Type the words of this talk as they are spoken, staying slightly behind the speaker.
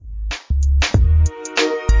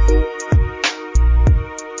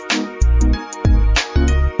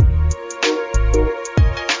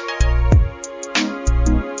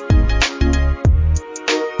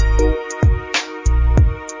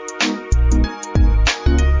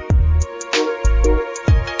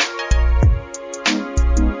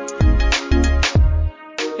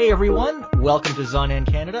welcome to Zonan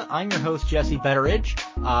Canada. I'm your host, Jesse Betteridge.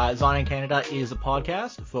 Zonan Canada is a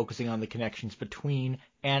podcast focusing on the connections between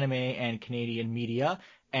anime and Canadian media.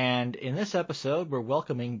 And in this episode, we're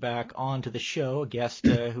welcoming back onto the show a guest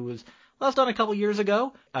who was last on a couple years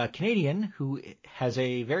ago, a Canadian who has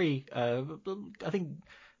a very, I think,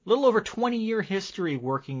 little over 20-year history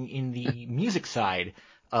working in the music side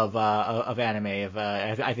of anime.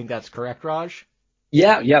 I think that's correct, Raj?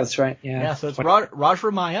 Yeah, that's right. Yeah, so it's Raj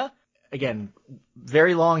Ramaya. Again,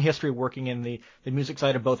 very long history working in the music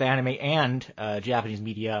side of both anime and Japanese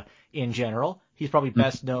media in general. He's probably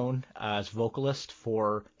best known as vocalist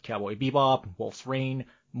for Cowboy Bebop, Wolf's Rain,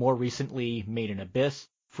 more recently Made in Abyss,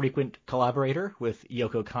 frequent collaborator with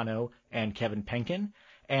Yoko Kanno and Kevin Penkin.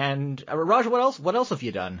 And Raj, what else have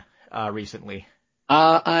you done recently?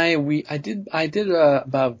 I did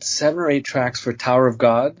about 7 or 8 tracks for Tower of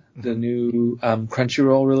God, the new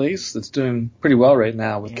Crunchyroll release that's doing pretty well right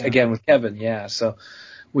now with Kevin. Yeah, so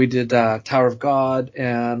we did Tower of God,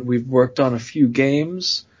 and we've worked on a few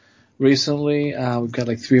games recently. We've got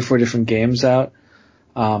like 3 or 4 different games out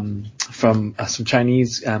from some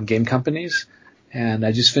Chinese game companies, and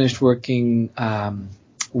I just finished working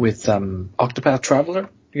with Octopath Traveler.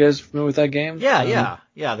 You guys familiar with that game? Yeah.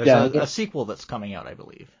 There's a sequel that's coming out, I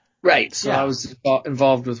believe. Right. So I was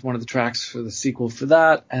involved with one of the tracks for the sequel for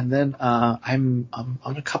that, and then I'm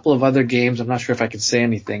on a couple of other games. I'm not sure if I can say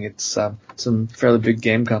anything. It's some fairly big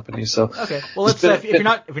game companies. So okay. Well, let's if you're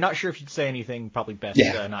not sure if you'd say anything, probably best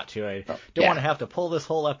not to. I don't want to have to pull this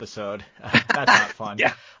whole episode. That's not fun.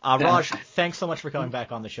 Raj, thanks so much for coming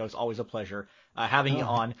back on the show. It's always a pleasure having you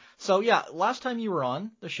on. So last time you were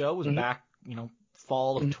on the show was back,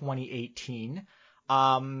 fall of 2018.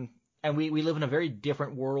 And we live in a very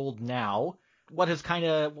different world now. What's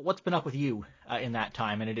been up with you in that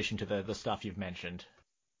time, in addition to the stuff you've mentioned?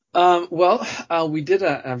 We did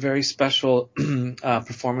a very special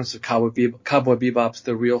performance of Cowboy Bebop's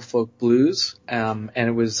The Real Folk Blues, and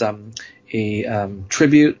it was a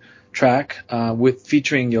tribute track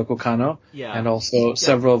featuring Yoko Kanno, and also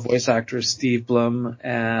several voice actors, Steve Blum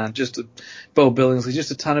and Bo Billingsley,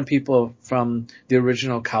 just a ton of people from the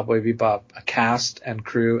original Cowboy Bebop cast and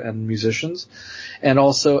crew and musicians, and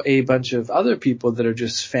also a bunch of other people that are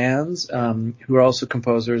just fans who are also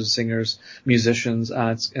composers, singers, musicians.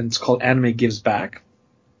 It's called Anime Gives Back.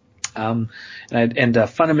 And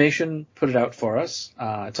Funimation put it out for us.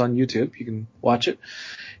 It's on YouTube. You can watch it.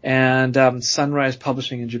 And Sunrise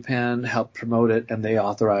Publishing in Japan helped promote it, and they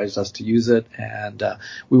authorized us to use it. And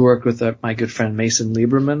we worked with my good friend Mason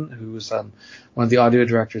Lieberman, who's one of the audio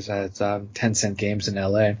directors at Tencent Games in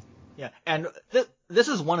LA. Yeah, and this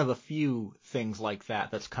is one of a few things like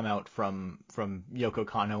that that's come out from Yoko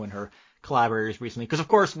Kanno and her collaborators recently. Because of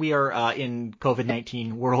course we are in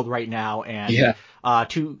COVID-19 world right now, and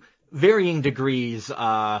to varying degrees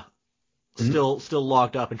still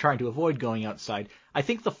logged up and trying to avoid going outside. I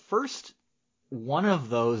think the first one of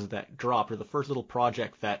those that dropped, or the first little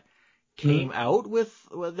project that came out with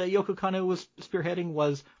that Yoko Kanno was spearheading,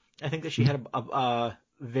 was I think that she had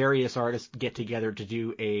various artists get together to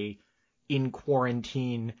do a in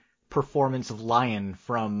quarantine performance of Lion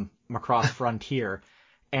from Macross Frontier,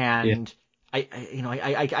 and I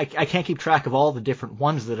can't keep track of all the different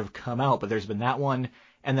ones that have come out, but there's been that one.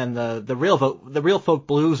 And then the Real Folk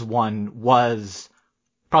Blues one was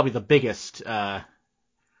probably the biggest, the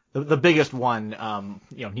biggest one,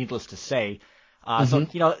 needless to say. So,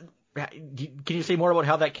 can you say more about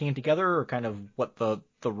how that came together, or kind of what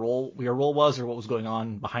your role was, or what was going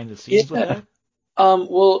on behind the scenes with that?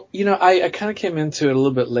 I kind of came into it a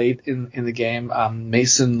little bit late in the game.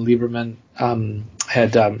 Mason Lieberman,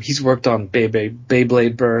 he's worked on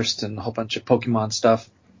Beyblade Burst and a whole bunch of Pokemon stuff.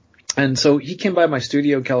 And so he came by my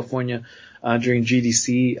studio in California during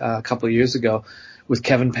GDC a couple of years ago with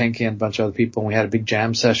Kevin Penkin and a bunch of other people, and we had a big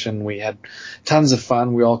jam session. We had tons of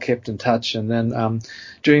fun. We all kept in touch. And then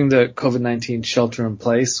during the COVID-19 shelter in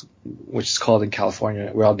place, which is called in California,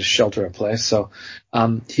 we're all just shelter in place. So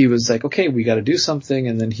he was like, okay, we got to do something.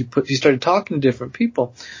 And then he started talking to different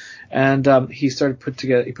people. And he put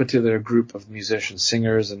together a group of musicians,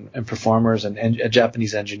 singers, and performers, and a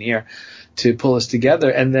Japanese engineer to pull us together.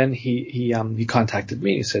 And then he contacted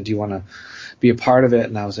me. He said, "Do you want to be a part of it?"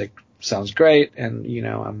 And I was like, "Sounds great." And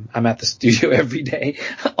I'm at the studio every day,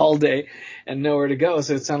 all day, and nowhere to go.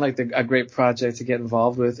 So it sounded like a great project to get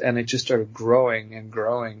involved with. And it just started growing and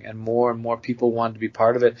growing, and more people wanted to be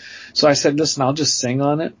part of it. So I said, "Listen, I'll just sing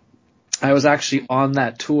on it." I was actually on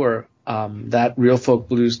that tour that Real Folk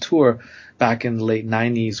Blues tour back in the late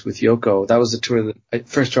 90s with Yoko. That was the tour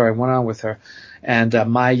first tour I went on with her. And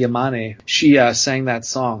Mai Yamane, she sang that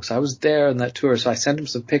song. So I was there on that tour. So I sent him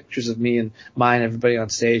some pictures of me and Mai and everybody on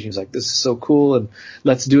stage. He was like, "This is so cool, and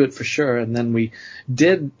let's do it for sure." And then we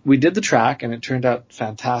did the track, and it turned out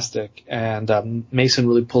fantastic. And Mason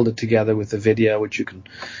really pulled it together with the video, which you can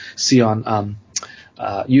see on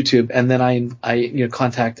YouTube. And then I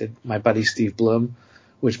contacted my buddy Steve Bloom,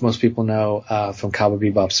 which most people know from Cowboy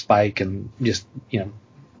Bebop, Spike, and just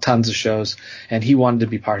tons of shows, and he wanted to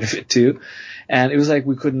be part of it too. And it was like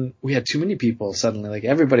we had too many people suddenly. Like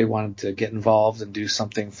everybody wanted to get involved and do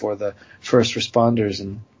something for the first responders,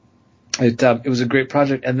 and it was a great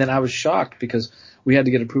project. And then I was shocked because we had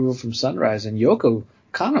to get approval from Sunrise, and Yoko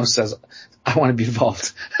Kanno says, "I want to be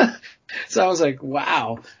involved." So I was like,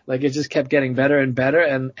 wow, like it just kept getting better and better.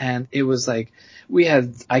 And it was like, I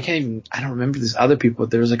don't remember these other people,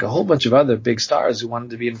 but there was like a whole bunch of other big stars who wanted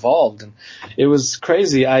to be involved. And it was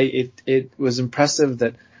crazy. It was impressive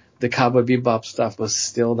that the Cowboy Bebop stuff was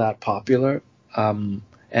still that popular.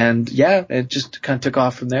 And yeah, it just kind of took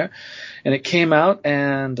off from there, and it came out,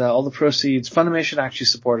 and all the proceeds, Funimation actually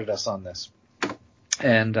supported us on this.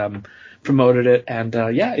 And, promoted it, and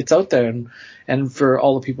yeah, it's out there, and for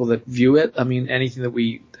all the people that view it, I mean, any of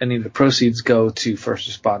the proceeds go to first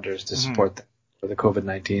responders to support them for the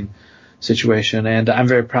COVID-19 situation, and I'm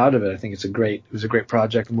very proud of it. I think it was a great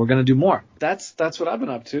project, and we're going to do more. That's what I've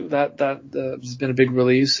been up to. That has been a big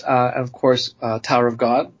release, and of course, Tower of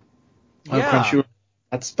God on Crunchyroll.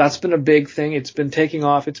 That's been a big thing. It's been taking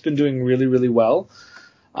off. It's been doing really, really well,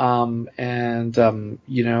 and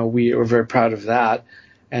we are very proud of that.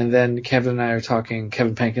 And then Kevin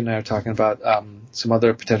Penkin and I are talking about some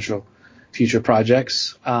other potential future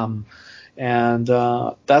projects. And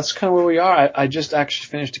that's kind of where we are. I just actually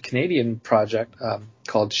finished a Canadian project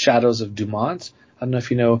called Shadows of Dumont. I don't know if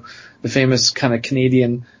you know the famous kind of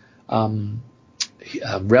Canadian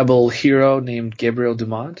rebel hero named Gabriel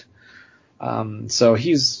Dumont. So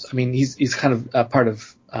he's kind of a part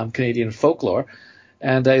of Canadian folklore.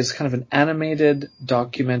 And it's kind of an animated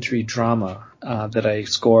documentary drama that I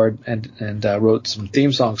scored and wrote some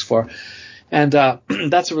theme songs for. And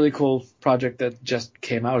that's a really cool project that just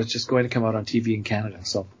came out. It's just going to come out on TV in Canada.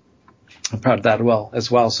 So I'm proud of that as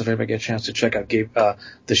well. So if anybody gets a chance to check out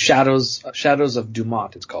the Shadows of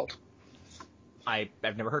Dumont, it's called. I've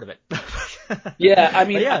never heard of it. Yeah, I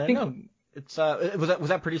mean, I think no. It's was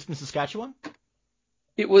that produced in Saskatchewan?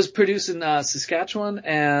 It was produced in Saskatchewan,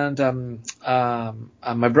 and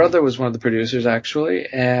my brother was one of the producers actually,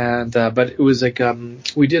 and but it was like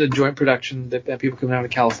we did a joint production that people coming out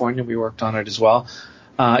of California. We worked on it as well.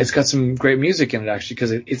 It's got some great music in it actually,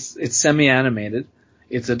 because it's semi-animated.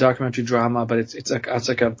 It's a documentary drama, but it's like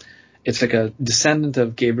a descendant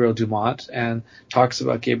of Gabriel Dumont, and talks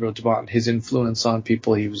about Gabriel Dumont and his influence on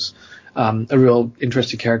people. He was a real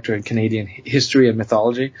interesting character in Canadian history and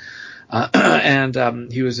mythology.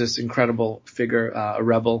 And he was this incredible figure, a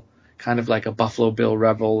rebel, kind of like a Buffalo Bill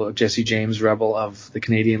rebel, a Jesse James rebel of the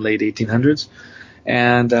Canadian late 1800s.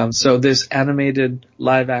 And so this animated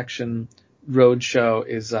live action road show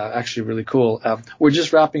is actually really cool. We're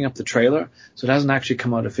just wrapping up the trailer, so it hasn't actually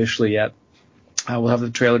come out officially yet. We'll have the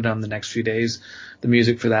trailer done in the next few days, the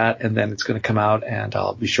music for that, and then it's going to come out, and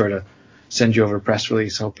I'll be sure to send you over a press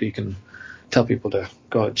release. Hopefully you can tell people to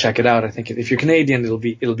go check it out. I think if you're Canadian, it'll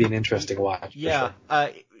be an interesting watch. Yeah. Sure.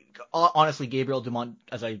 Honestly, Gabriel Dumont,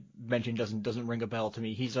 as I mentioned, doesn't ring a bell to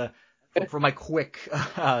me. He's for my quick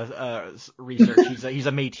research, he's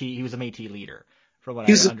a Métis. He was a Métis leader, from what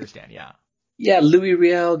I understand. Yeah. Yeah, Louis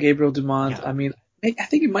Riel, Gabriel Dumont. Yeah. I mean, I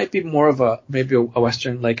think it might be more of maybe a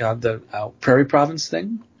Western, like the Prairie Province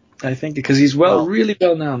thing. I think because he's really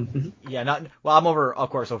well known. Mm-hmm. Yeah, I'm over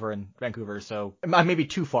in Vancouver, so I may be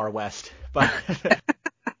too far west, but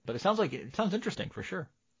but it sounds interesting for sure.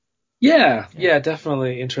 Yeah,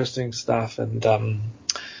 definitely interesting stuff, and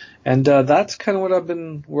that's kind of what I've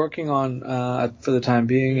been working on for the time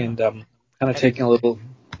being, and kind of taking a little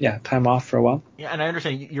time off for a while. Yeah, and I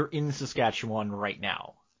understand you're in Saskatchewan right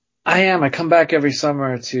now. I am. I come back every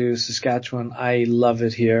summer to Saskatchewan. I love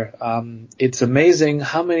it here. It's amazing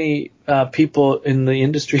how many people in the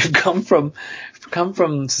industry have come from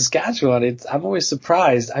Saskatchewan. I'm always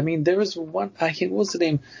surprised. I mean, there was one. I think, what was the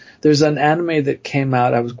name? There's an anime that came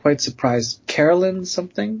out. I was quite surprised. Caroline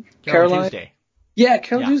something. Caroline Tuesday. Yeah,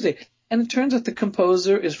 Caroline Tuesday. And it turns out the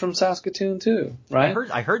composer is from Saskatoon too, right?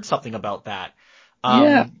 I heard something about that.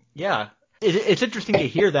 Yeah. It's interesting to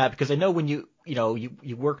hear that, because I know when you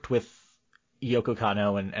worked with Yoko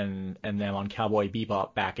Kanno and them on Cowboy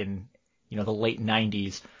Bebop back in the late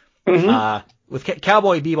 90s. With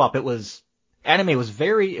Cowboy Bebop, anime was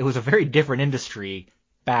it was a very different industry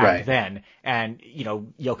back then. And,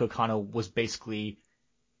 Yoko Kanno was basically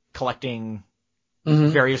collecting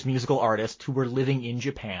various musical artists who were living in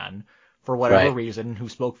Japan for whatever reason, who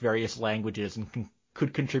spoke various languages and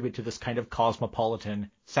could contribute to this kind of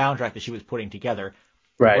cosmopolitan soundtrack that she was putting together.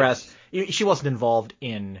 Right. Whereas she wasn't involved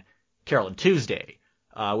in Carol and Tuesday,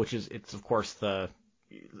 it's of course the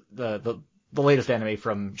latest anime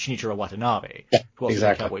from Shinichiro Watanabe, who also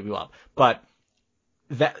did Cowboy Bebop. But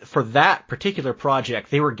for that particular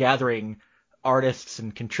project, they were gathering artists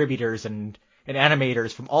and contributors and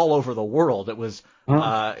animators from all over the world. It wasn't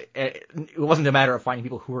a matter of finding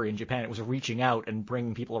people who were in Japan. It was reaching out and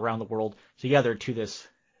bringing people around the world together to this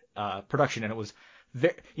production. And it was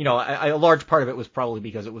a large part of it was probably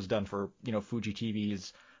because it was done for, Fuji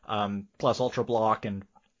TV's Plus Ultra Block and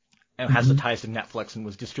has the ties to Netflix and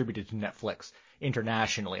was distributed to Netflix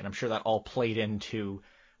internationally. And I'm sure that all played into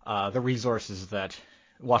the resources that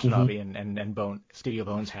Watanabe and Studio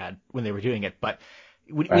Bones had when they were doing it. But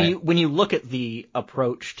when you look at the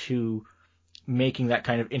approach to making that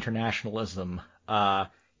kind of internationalism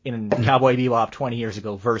in Cowboy Bebop 20 years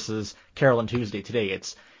ago versus Carol and Tuesday today,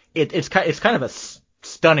 it's kind of a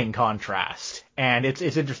stunning contrast. And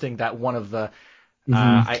it's interesting that one of the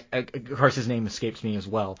of course his name escapes me as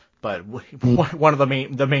well, but one of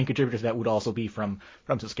the main contributors that would also be from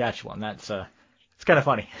Saskatchewan. It's kind of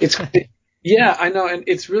funny. Yeah, I know, and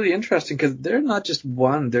it's really interesting because they're not just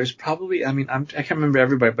one. There's probably, I can't remember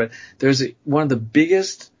everybody, but there's one of the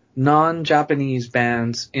biggest non-Japanese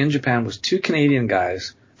bands in Japan was two Canadian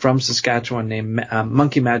guys from Saskatchewan named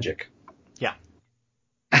Monkey Magic. Yeah.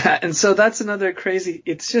 And so that's another crazy.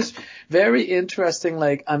 It's just very interesting.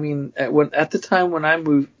 At the time when I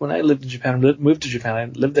lived in Japan, moved to Japan, I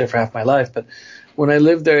lived there for half my life, but when I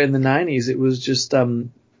lived there in the 90s, it was just,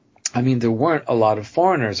 there weren't a lot of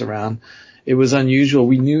foreigners around. It was unusual.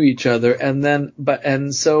 We knew each other.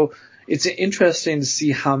 And so it's interesting to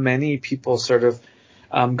see how many people sort of,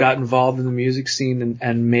 got involved in the music scene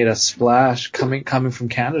and made a splash coming from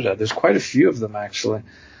Canada. There's quite a few of them actually.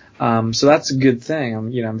 So that's a good thing.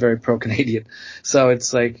 I'm very pro-Canadian. So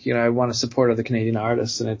it's like, I want to support other Canadian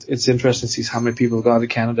artists, and it's interesting to see how many people have gone to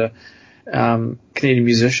Canada, Canadian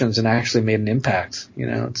musicians, and actually made an impact.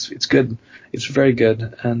 It's good. It's very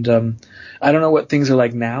good. And, I don't know what things are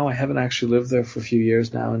like now. I haven't actually lived there for a few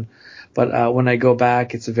years now. But when I go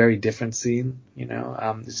back, it's a very different scene.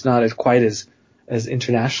 It's not quite as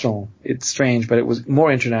international. It's strange, but it was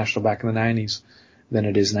more international back in the 90s than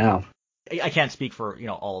it is now. I can't speak for,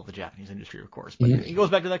 all of the Japanese industry, of course, but it goes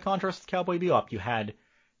back to that contrast with Cowboy Bebop. You had,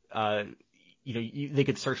 they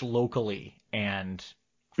could search locally and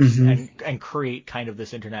create kind of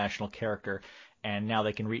this international character. And now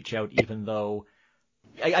they can reach out, even though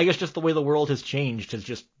I guess just the way the world has changed has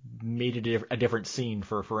just made it a different scene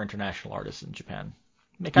for international artists in Japan.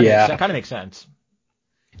 It kind of makes sense.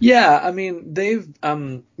 Yeah, they've,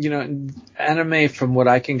 anime, from what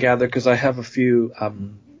I can gather, because I have a few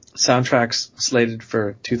soundtracks slated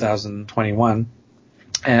for 2021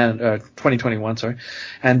 and 2021, sorry,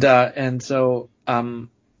 and so I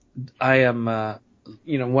am.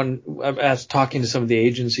 As talking to some of the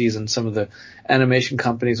agencies and some of the animation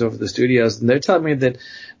companies over the studios, and they're telling me that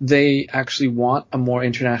they actually want a more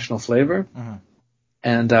international flavor. Uh-huh.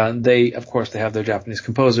 And they have their Japanese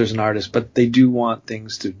composers and artists, but they do want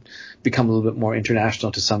things to become a little bit more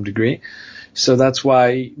international to some degree. So that's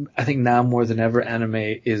why I think now more than ever, anime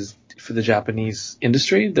is, for the Japanese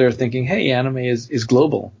industry, they're thinking, hey, anime is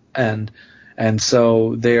global. And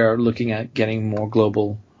so they are looking at getting more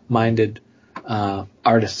global-minded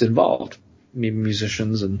artists involved, maybe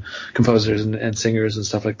musicians and composers and singers and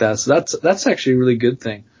stuff like that. So that's actually a really good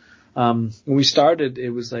thing. When we started, it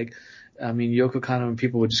was like, Yoko Kanno and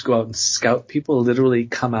people would just go out and scout. People literally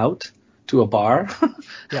come out to a bar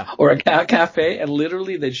or a cafe, and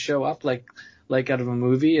literally they'd show up like out of a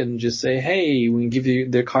movie and just say, hey, we can give you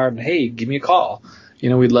their card, and hey, give me a call.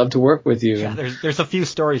 We'd love to work with you. Yeah, there's a few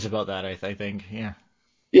stories about that, I think. Yeah.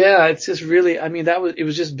 Yeah, it's just really, it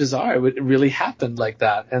was just bizarre. It really happened like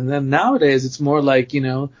that. And then nowadays it's more like,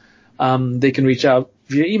 they can reach out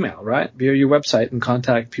via email, right? Via your website and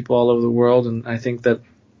contact people all over the world. And I think that,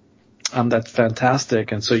 that's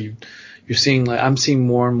fantastic. And so you're seeing, I'm seeing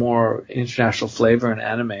more and more international flavor in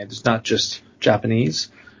anime. It's not just Japanese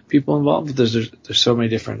people involved, but there's so many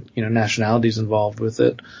different, nationalities involved with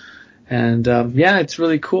it. And, it's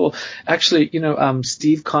really cool. Actually,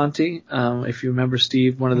 Steve Conti, if you remember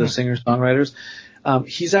Steve, one of the singer-songwriters,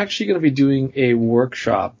 He's actually going to be doing a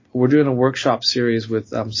workshop. We're doing a workshop series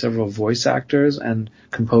with several voice actors and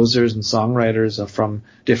composers and songwriters from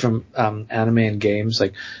different anime and games,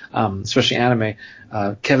 like especially anime.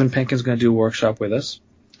 Kevin Penkin's going to do a workshop with us.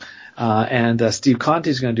 And Steve Conte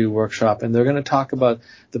is going to do a workshop, and they're going to talk about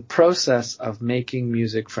the process of making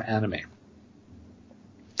music for anime.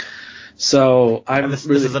 So this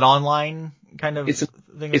is an online kind of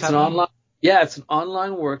thing. It's an online. Yeah, it's an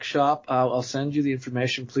online workshop. I'll send you the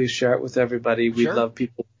information. Please share it with everybody. We'd love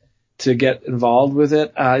people to get involved with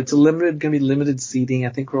it. It's going to be limited seating. I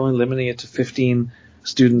think we're only limiting it to 15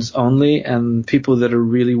 students only, and people that are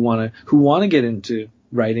really who want to get into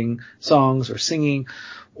writing songs or singing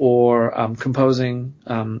or composing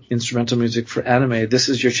instrumental music for anime. This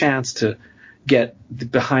is your chance to get the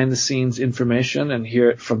behind the scenes information and hear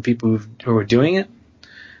it from people who are doing it.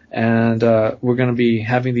 And we're going to be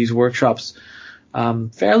having these workshops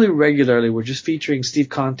fairly regularly. We're just featuring Steve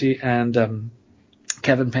Conte and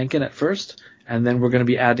Kevin Penkin at first, and then we're going to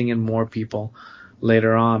be adding in more people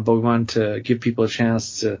later on. But we want to give people a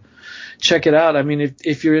chance to check it out. I mean,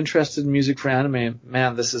 if you're interested in music for anime,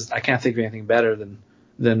 man, I can't think of anything better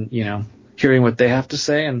than hearing what they have to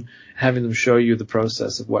say and having them show you the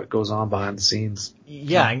process of what goes on behind the scenes.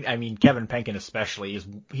 Yeah, I mean, Kevin Penkin especially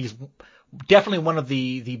he's definitely one of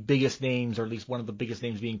the biggest names, or at least one of the biggest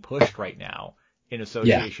names being pushed right now in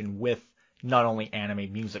association with not only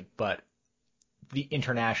anime music, but the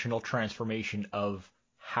international transformation of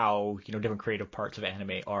how, different creative parts of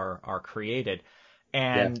anime are created.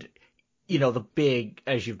 And,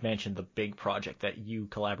 as you've mentioned, the big project that you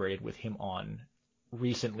collaborated with him on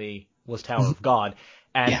recently was Tower of God.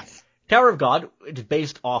 And Tower of God is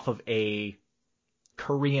based off of a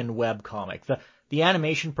Korean webcomic. The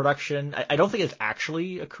animation production, I don't think it's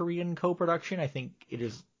actually a Korean co-production. I think it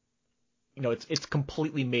is, it's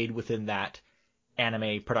completely made within that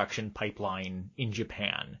anime production pipeline in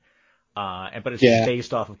Japan. But it's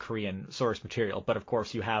based off of Korean source material. But of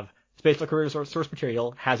course it's based on Korean source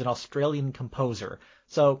material, has an Australian composer.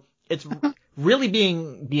 So it's really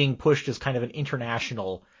being pushed as kind of an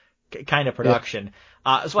international kind of production.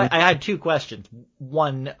 So I had two questions.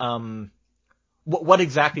 One, what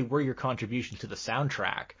exactly were your contributions to the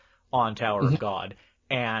soundtrack on Tower of God?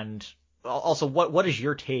 And also, what is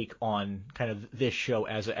your take on kind of this show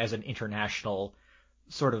as an international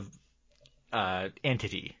sort of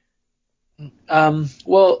entity?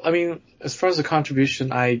 Well, I mean, as far as the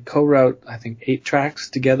contribution, I co-wrote, I think, 8 tracks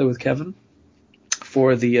together with Kevin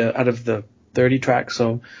for the out of the 30 tracks.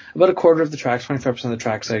 So about a quarter of the tracks, 25% of the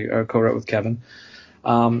tracks I co-wrote with Kevin.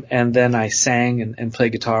 And then I sang and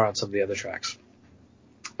played guitar on some of the other tracks.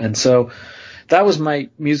 And so that was my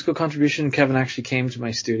musical contribution. Kevin actually came to my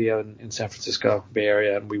studio in San Francisco Bay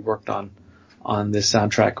Area, and we worked on this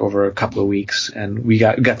soundtrack over a couple of weeks, and we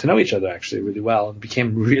got to know each other actually really well and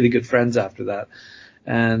became really good friends after that.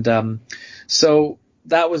 And so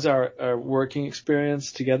that was our working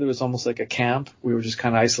experience together. It was almost like a camp. We were just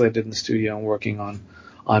kind of isolated in the studio and working on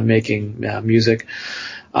making music.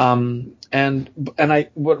 What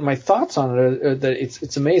my thoughts on it are that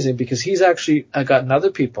it's amazing because he's actually gotten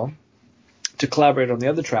other people to collaborate on the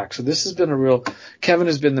other track. So this has been Kevin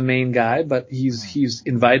has been the main guy, but he's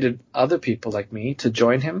invited other people like me to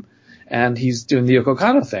join him, and he's doing the Yoko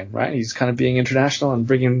Kanno thing, right? He's kind of being international and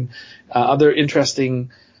bringing other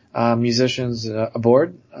interesting musicians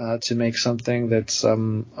aboard to make something that's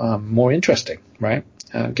more interesting, right?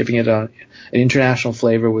 Giving it an international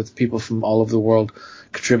flavor with people from all over the world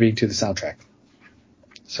contributing to the soundtrack.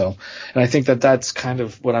 So, and I think that's kind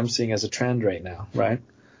of what I'm seeing as a trend right now, right?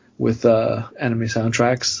 With anime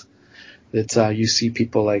soundtracks, that you see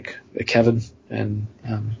people like Kevin and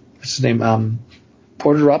what's his name,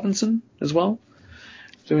 Porter Robinson as well,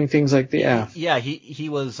 doing things like that. Yeah, he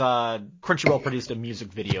was Crunchyroll produced a music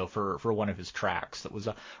video for one of his tracks that was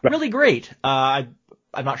really great. I'm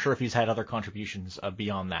not sure if he's had other contributions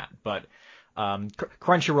beyond that, but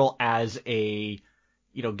Crunchyroll as a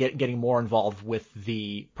getting more involved with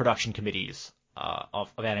the production committees of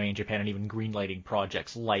anime in Japan, and even greenlighting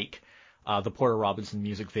projects like the Porter Robinson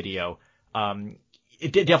music video.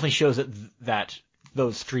 It definitely shows that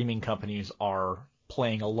those streaming companies are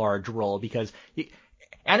playing a large role, because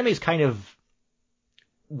anime is kind of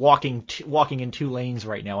walking in two lanes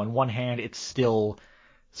right now. On one hand, it's still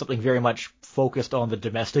something very much focused on the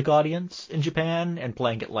domestic audience in Japan and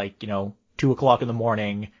playing at 2:00 in the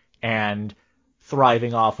morning and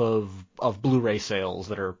thriving off of Blu-ray sales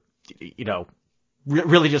that are,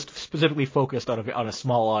 really just specifically focused on a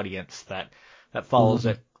small audience that follows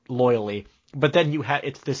it loyally. But then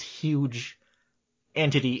it's this huge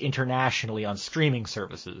entity internationally on streaming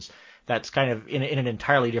services. that's kind of in an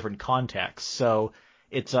entirely different context. So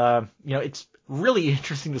it's it's really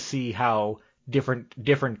interesting to see how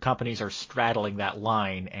different companies are straddling that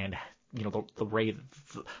line, and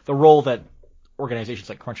the role that organizations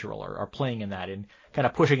like Crunchyroll are playing in that, and kind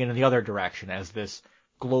of pushing it in the other direction as this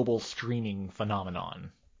global streaming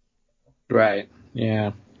phenomenon. Right.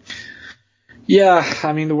 Yeah. Yeah.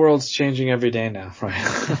 I mean, the world's changing every day now,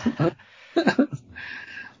 right?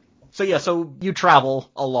 So you travel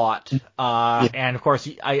a lot, Yeah. and of course,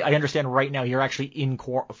 I understand right now you're actually in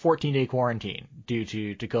 14-day quarantine due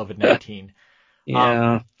to COVID-19.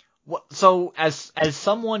 Yeah. So as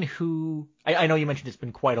someone who I know you mentioned it's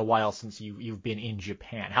been quite a while since you've been in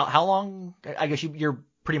Japan. How long? I guess you're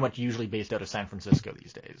pretty much usually based out of San Francisco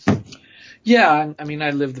these days. Yeah. I mean,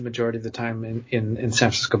 I live the majority of the time in San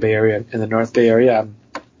Francisco Bay Area, in the North Bay Area.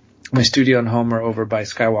 My studio and home are over by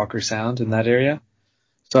Skywalker Sound in that area.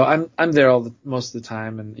 So I'm there most of the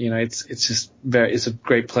time, and it's just it's a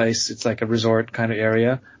great place. It's like a resort kind of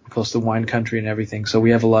area, close to wine country and everything. So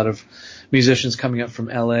we have a lot of musicians coming up from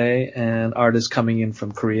LA and artists coming in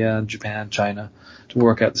from Korea and Japan, China to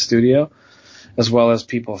work at the studio, as well as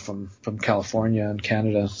people from California and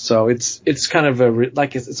Canada. So it's kind of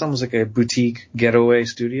it's almost like a boutique getaway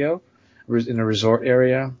studio in a resort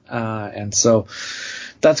area, and so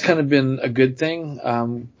that's kind of been a good thing.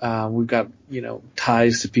 We've got,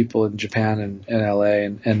 ties to people in Japan and LA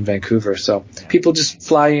and Vancouver. So people just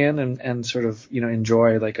fly in and sort of,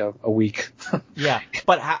 enjoy like a week. Yeah.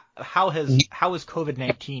 But how has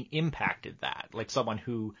COVID-19 impacted that? Like someone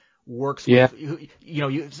who works with,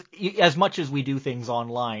 as much as we do things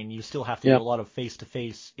online, you still have to do a lot of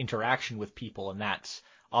face-to-face interaction with people, and that's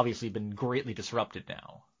obviously been greatly disrupted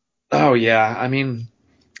now. Oh yeah. I mean,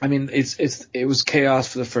 it was chaos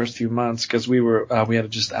for the first few months because we had to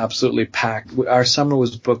just absolutely pack. Our summer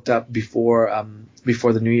was booked up before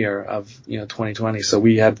the new year of 2020, so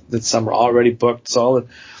we had the summer already booked solid,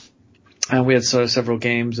 and we had sort of several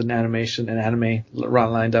games and animation and anime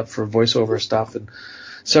lined up for voiceover stuff and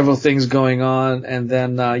several things going on. And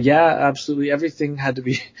then, absolutely everything had to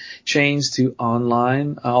be changed to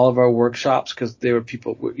online. All of our workshops, because there were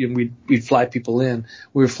people, we'd fly people in.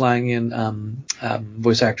 We were flying in,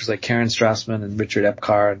 voice actors like Karen Strassman and Richard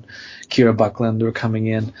Epcar and Kira Buckland were coming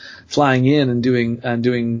in, flying in and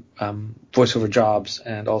doing voiceover jobs,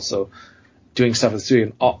 and also doing stuff at the studio.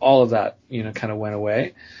 And all of that, kind of went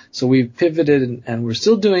away. So we pivoted, and we're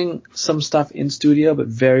still doing some stuff in studio, but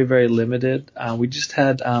very, very limited. We just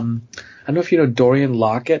had, I don't know if you know Dorian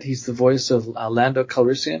Lockett. He's the voice of Lando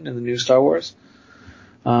Calrissian in the new Star Wars.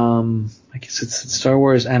 I guess it's Star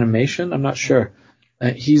Wars animation. I'm not sure.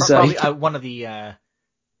 He's probably one of the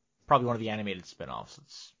animated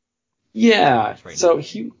spin-offs. Yeah. Right So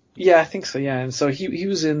now. I think so. Yeah. And so he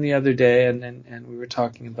was in the other day, and we were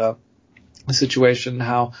talking about the situation,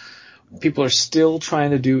 how people are still trying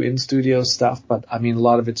to do in-studio stuff, but I mean, a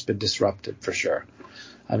lot of it's been disrupted for sure.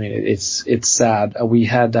 I mean, it's sad. We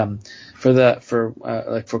had, for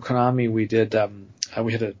Konami, we had a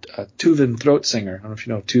Tuvan throat singer. I don't know if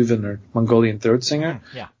you know Tuvan, or Mongolian throat singer.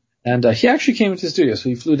 Yeah. And he actually came into the studio. So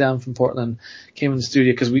he flew down from Portland, came in the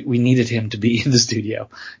studio because we needed him to be in the studio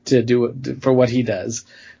to do it for what he does.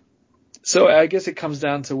 So I guess it comes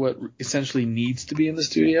down to what essentially needs to be in the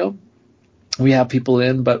studio. We have people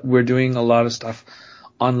in, but we're doing a lot of stuff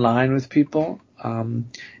online with people.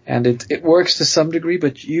 And it works to some degree,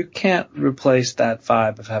 but you can't replace that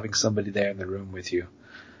vibe of having somebody there in the room with you.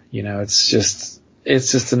 It's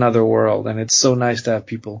just another world, and it's so nice to have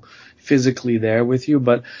people physically there with you.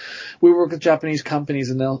 But we work with Japanese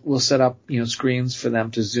companies, and we'll set up, screens for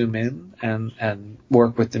them to zoom in and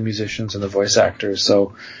work with the musicians and the voice actors.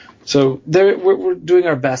 So we're doing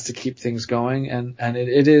our best to keep things going, and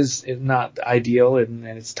it is not ideal, and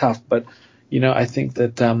it's tough, but I think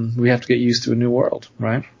that we have to get used to a new world,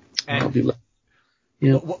 right? And do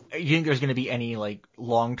you think there's going to be any like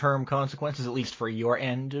long-term consequences, at least for your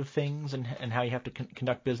end of things, and how you have to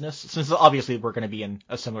conduct business? Since obviously we're going to be in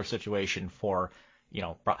a similar situation for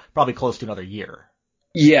probably close to another year.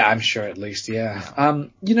 Yeah, I'm sure, at least, yeah.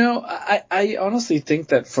 I honestly think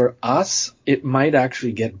that for us, it might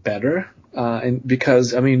actually get better, and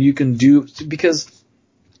because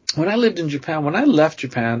when I lived in Japan, when I left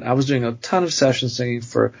Japan, I was doing a ton of session singing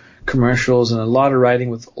for commercials and a lot of writing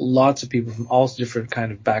with lots of people from all different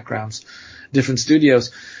kind of backgrounds, different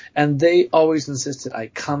studios. And they always insisted I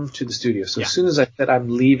come to the studio. So as soon as I said I'm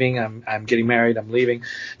leaving, I'm getting married, I'm leaving,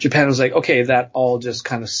 Japan was like, okay, that all just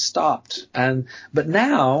kind of stopped. But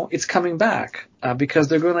now it's coming back, because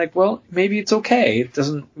they're going like, well, maybe it's okay.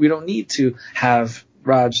 We don't need to have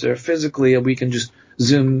Raj there physically, and we can just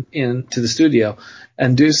zoom in to the studio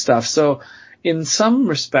and do stuff. So in some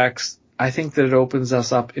respects, I think that it opens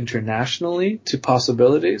us up internationally to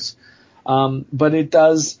possibilities. But it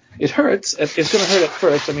hurts. It's going to hurt at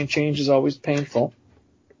first. I mean, change is always painful.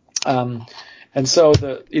 And so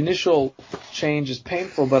the initial change is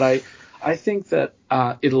painful, but I think that,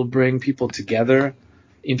 it'll bring people together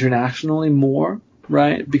internationally more,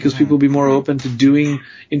 right? Because people will be more open to doing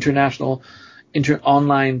international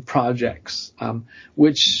online projects,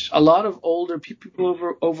 which a lot of older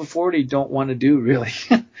people over 40 don't want to do really.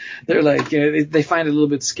 They're like, they find it a little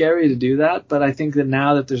bit scary to do that. But I think that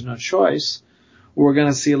now that there's no choice, we're going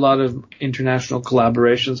to see a lot of international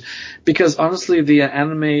collaborations, because honestly, the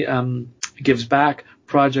Anime Gives Back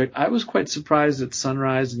project, I was quite surprised that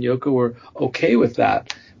Sunrise and Yoko were okay with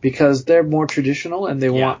that, because they're more traditional and they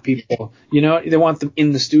want people, they want them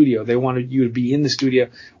in the studio. They wanted you to be in the studio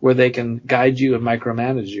where they can guide you and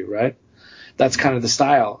micromanage you, right? That's kind of the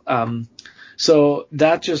style. So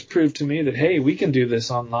that just proved to me that, hey, we can do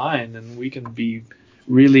this online and we can be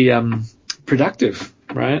really productive,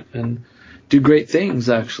 right? And do great things,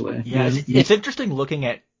 actually. Yeah, it's interesting looking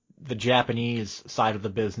at the Japanese side of the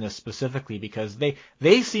business specifically, because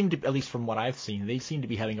they seem to, at least from what I've seen, they seem to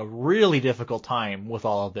be having a really difficult time with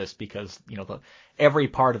all of this, because every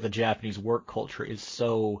part of the Japanese work culture is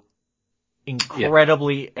so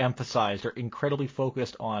incredibly emphasized or incredibly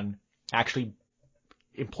focused on actually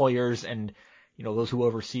employers and those who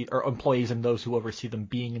oversee, or employees and those who oversee them,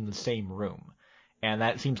 being in the same room, and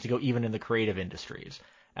that seems to go even in the creative industries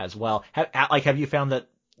as well. Have you found that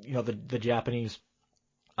the Japanese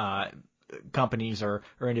companies or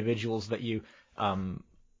individuals that you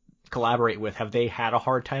collaborate with, have they had a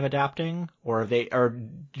hard time adapting, or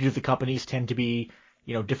do the companies tend to be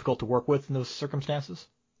difficult to work with in those circumstances?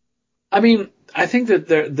 I mean, I think that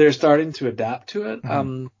they're starting to adapt to it.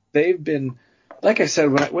 Mm-hmm. They've been, like I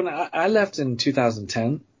said, when I left in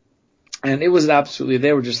 2010, and it was absolutely,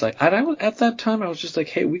 they were just like, at that time I was just like,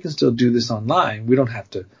 hey, we can still do this online. We don't have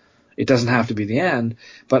to. It doesn't have to be the end,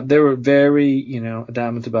 but they were very,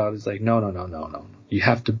 adamant about it. It's like, no. You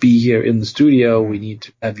have to be here in the studio. We need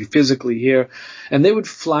to have you physically here. And they would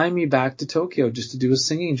fly me back to Tokyo just to do a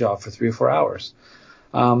singing job for 3 or 4 hours.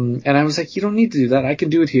 And I was like, you don't need to do that. I can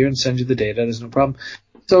do it here and send you the data. There's no problem.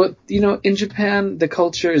 So, in Japan, the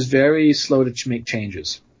culture is very slow to make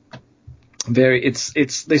changes. They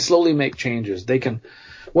slowly make changes. They can,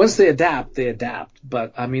 once they adapt.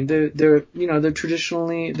 But I mean, they're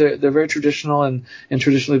traditionally, they're very traditional, and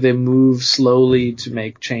traditionally they move slowly to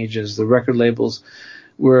make changes. The record labels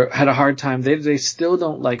had a hard time. They still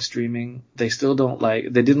don't like streaming. They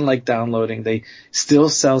didn't like downloading. They still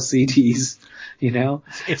sell CDs,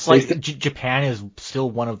 It's like Japan is still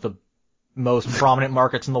one of the most prominent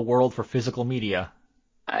markets in the world for physical media.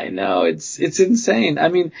 I know, it's insane. I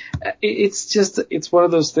mean, it's one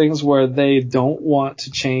of those things where they don't want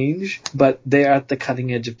to change, but they're at the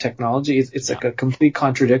cutting edge of technology. It's like a complete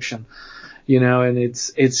contradiction, and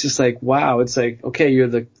it's just like, wow, it's like, okay, you're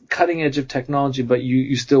the cutting edge of technology, but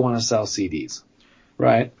you still want to sell CDs,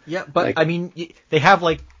 right? Yeah, but I mean, they have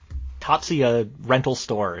like Tatsuya rental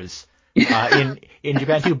stores. In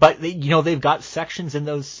Japan too, but they've got sections in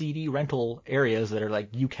those CD rental areas that are like,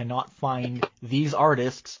 you cannot find these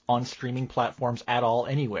artists on streaming platforms at all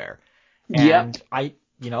anywhere. And I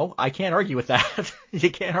can't argue with that.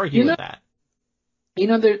 You can't argue with that.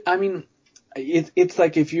 I mean, it's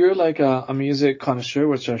like, if you're like a music connoisseur,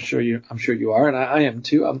 which I'm sure you are, and I am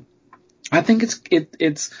too. I think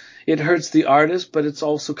it hurts the artist, but it's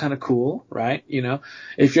also kind of cool, right?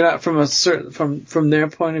 If you're not from their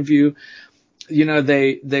point of view,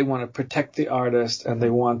 they want to protect the artist and they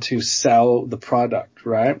want to sell the product,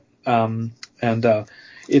 right?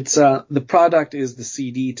 It's the product is the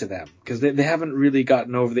CD to them, because they haven't really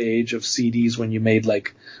gotten over the age of CDs when you made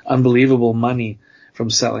like unbelievable money from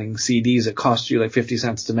selling CDs that cost you like 50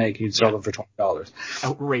 cents to make. You'd sell them for $20.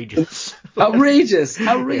 Outrageous.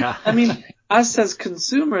 Yeah. I mean, us as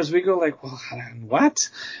consumers, we go like, well, what?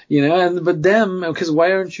 But them, because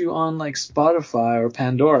why aren't you on like Spotify or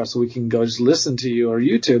Pandora so we can go just listen to you, or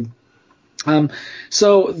YouTube?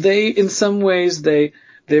 So they, in some ways, they've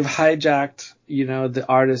hijacked, the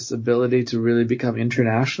artist's ability to really become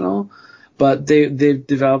international. But they've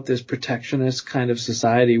developed this protectionist kind of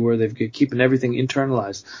society where they've keeping everything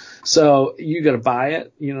internalized. So you got to buy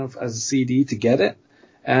it, as a CD to get it.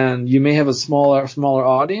 And you may have a smaller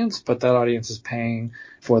audience, but that audience is paying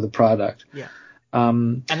for the product. Yeah.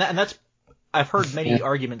 And that's, I've heard many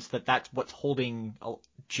arguments that that's what's holding the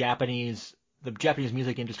Japanese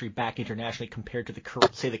music industry back internationally compared to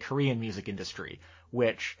the Korean music industry,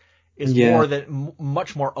 which is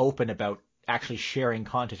much more open about actually sharing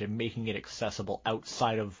content and making it accessible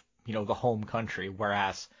outside of, the home country,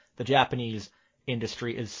 whereas the Japanese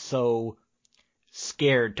industry is so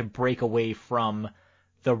scared to break away from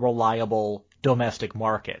the reliable domestic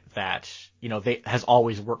market that, has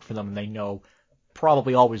always worked for them, and they know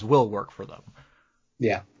probably always will work for them.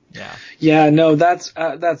 Yeah. Yeah. Yeah, no, that's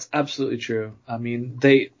absolutely true. I mean,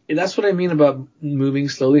 that's what I mean about moving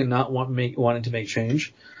slowly and not wanting to make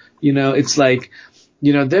change. It's like,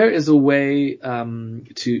 there is a way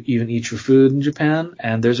to even eat your food in Japan,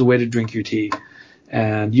 and there's a way to drink your tea,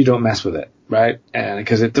 and you don't mess with it, right? And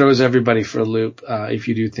because it throws everybody for a loop if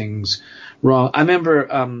you do things wrong. I remember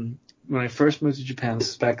when I first moved to Japan, this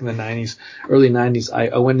is back in the early 90s,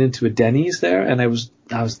 I went into a Denny's there, and I was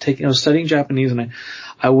studying Japanese, and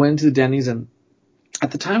I went to the Denny's, and at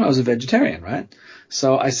the time I was a vegetarian, right?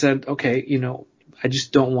 So I said, okay, I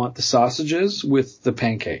just don't want the sausages with the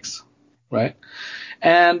pancakes, right?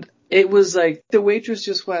 And it was like the waitress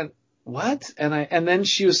just went, what? And then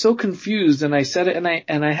she was so confused, and I said it,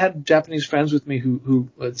 and I had Japanese friends with me who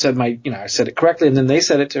said I said it correctly, and then they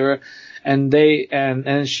said it to her,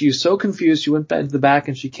 and she was so confused, she went back to the back,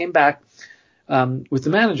 and she came back with the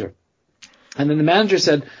manager. And then the manager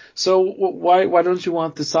said, so why don't you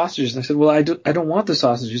want the sausages? And I said, well, I don't want the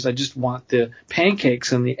sausages. I just want the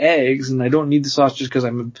pancakes and the eggs, and I don't need the sausages because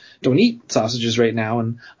don't eat sausages right now,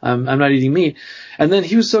 and I'm not eating meat. And then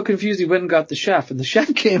he was so confused, he went and got the chef, and the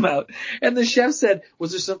chef came out, and the chef said,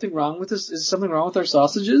 was there something wrong with this? Is something wrong with our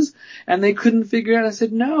sausages? And they couldn't figure it out. I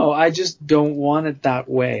said, no, I just don't want it that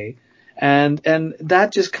way. And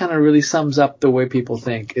that just kind of really sums up the way people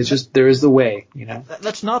think. It's just, there is the way,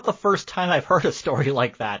 That's not the first time I've heard a story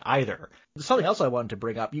like that either. Something else I wanted to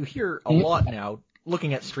bring up, you hear a lot now,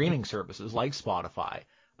 looking at streaming services like Spotify,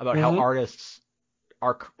 about how artists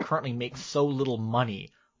are currently make so little money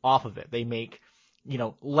off of it. They make,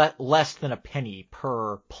 less than a penny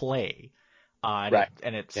per play. Right.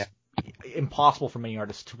 And it's impossible for many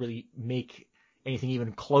artists to really make anything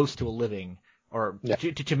even close to a living, or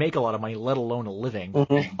to make a lot of money, let alone a living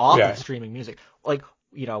off of streaming music. Like,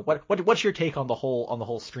 what's your take on the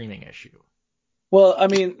whole streaming issue? Well, I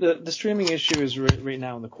mean, the streaming issue is right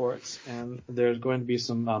now in the courts, and there's going to be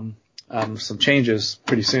some changes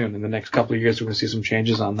pretty soon. In the next couple of years, we're going to see some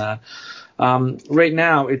changes on that. Right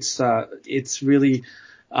now, it's really,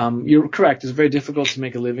 you're correct. It's very difficult to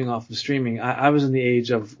make a living off of streaming. I was in the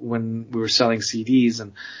age of when we were selling CDs,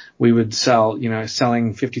 and we would sell,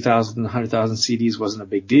 selling 50,000, 100,000 CDs wasn't a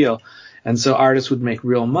big deal. And so artists would make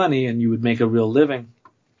real money, and you would make a real living.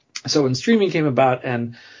 So when streaming came about,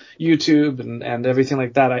 and YouTube and everything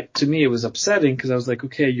like that, to me it was upsetting, because I was like,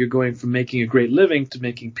 okay, you're going from making a great living to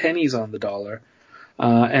making pennies on the dollar.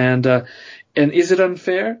 And is it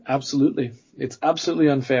unfair? Absolutely. It's absolutely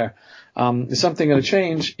unfair. Is something going to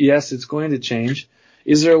change? Yes, it's going to change.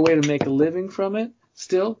 Is there a way to make a living from it?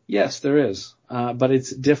 Still, yes, there is. But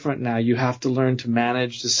it's different now. You have to learn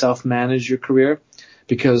to self-manage your career,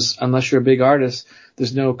 because unless you're a big artist,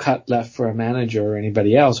 there's no cut left for a manager or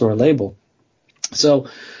anybody else, or a label. So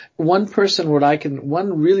one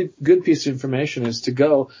really good piece of information is to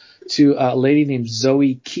go to a lady named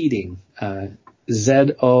Zoe Keating,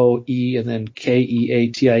 Zoe and then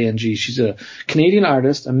Keating. She's a Canadian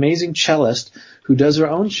artist, amazing cellist, who does her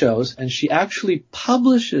own shows, and she actually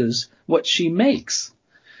publishes what she makes,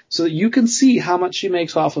 so that you can see how much she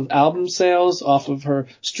makes off of album sales, off of her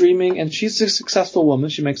streaming, and she's a successful woman.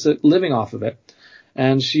 She makes a living off of it.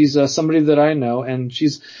 And she's somebody that I know, and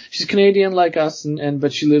she's Canadian like us,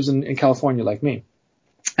 but she lives in California like me.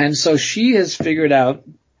 And so she has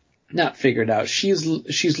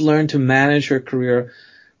she's learned to manage her career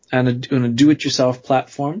on a do-it-yourself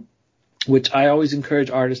platform, which I always encourage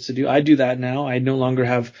artists to do. I do that now. I no longer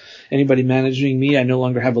have anybody managing me. I no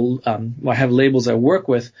longer have I have labels I work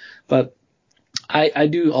with, but I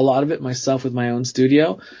do a lot of it myself with my own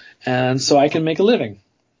studio, and so I can make a living.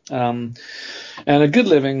 And a good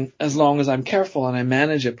living, as long as I'm careful and I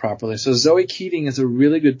manage it properly. So Zoe Keating is a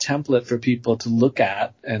really good template for people to look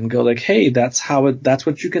at and go like, hey, that's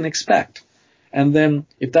what you can expect. And then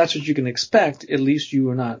if that's what you can expect, at least you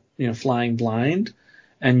are not, flying blind,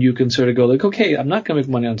 and you can sort of go like, okay, I'm not going to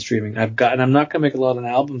make money on streaming. I'm not going to make a lot on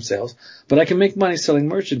album sales, but I can make money selling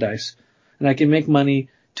merchandise, and I can make money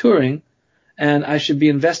touring. And I should be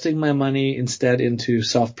investing my money instead into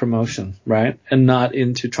self-promotion, right? And not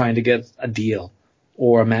into trying to get a deal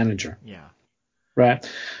or a manager. Yeah. Right?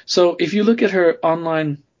 So if you look at her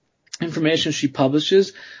online information she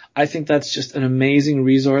publishes, I think that's just an amazing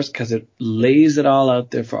resource, because it lays it all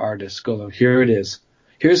out there for artists. Go, here it is.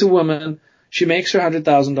 Here's a woman. She makes her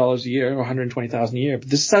 $100,000 a year or $120,000 a year, but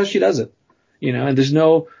this is how she does it. And there's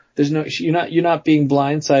no You're not being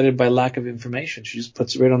blindsided by lack of information. She just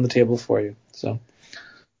puts it right on the table for you. So.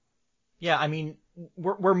 Yeah, I mean,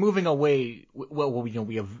 we're moving away. Well,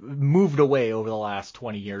 we have moved away over the last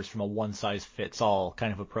 20 years from a one size fits all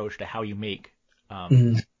kind of approach to how you make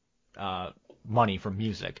Mm-hmm. money from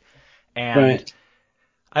music. And Right.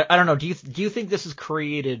 I don't know. Do you think this has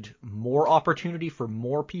created more opportunity for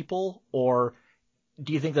more people, or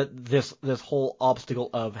do you think that this whole obstacle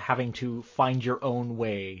of having to find your own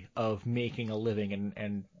way of making a living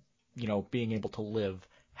and being able to live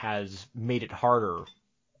has made it harder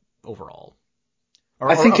overall?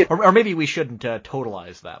 I think Or maybe we shouldn't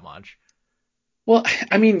totalize that much. Well,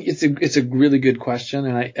 I mean, it's a really good question,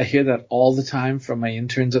 and I hear that all the time from my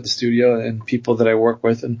interns at the studio and people that I work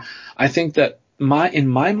with, and I think that in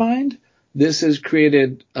my mind, this has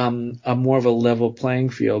created a more of a level playing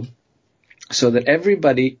field, so that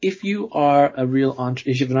everybody, if you are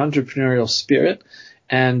if you have an entrepreneurial spirit,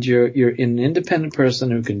 and you're an independent person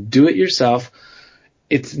who can do it yourself,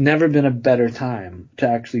 it's never been a better time to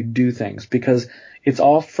actually do things because it's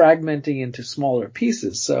all fragmenting into smaller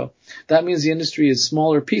pieces. So that means the industry is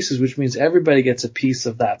smaller pieces, which means everybody gets a piece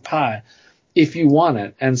of that pie if you want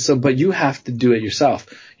it. And so, but you have to do it yourself.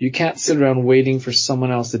 You can't sit around waiting for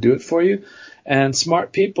someone else to do it for you. And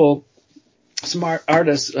smart people, smart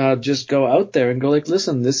artists, just go out there and go like,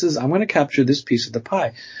 listen, I'm going to capture this piece of the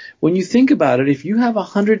pie. When you think about it, if you have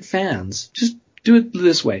 100 fans, just do it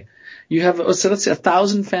this way. You have, so let's say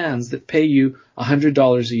 1,000 fans that pay you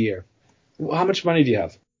 $100 a year. How much money do you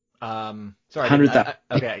have? Sorry, 100,000.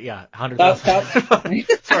 Okay, yeah, 100,000.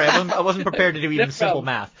 Sorry, I wasn't prepared to do even simple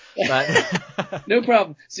math. But no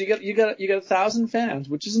problem. So you got 1,000 fans,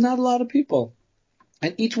 which is not a lot of people,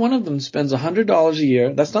 and each one of them spends $100 a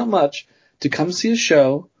year. That's not much to come see a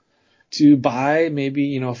show, to buy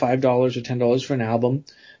maybe $5 or $10 for an album,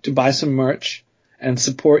 to buy some merch, and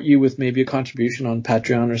support you with maybe a contribution on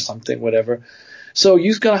Patreon or something, whatever. So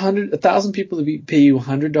you've got 1,000 people to pay you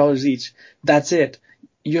 $100 each. That's it.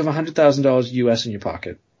 You have $100,000 US in your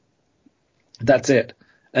pocket. That's it.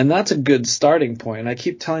 And that's a good starting point. I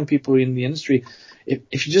keep telling people in the industry,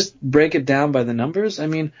 if you just break it down by the numbers, I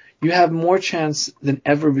mean, you have more chance than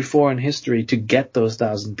ever before in history to get those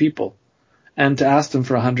 1,000 people and to ask them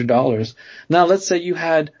for $100. Now, let's say you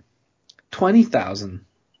had 20,000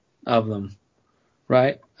 of them.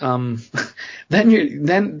 Right? Then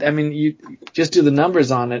you just do the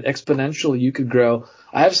numbers on it exponentially. You could grow.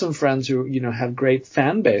 I have some friends who, have great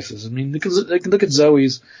fan bases. I mean, they can look at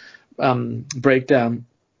Zoe's, breakdown,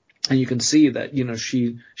 and you can see that,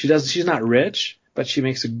 she's not rich, but she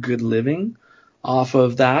makes a good living off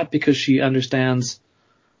of that because she understands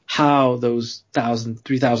how those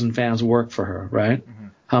 3,000 fans work for her, right? Mm-hmm.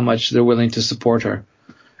 How much they're willing to support her.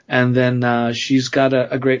 And then she's got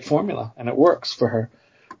a great formula, and it works for her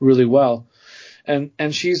really well.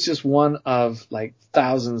 And she's just one of like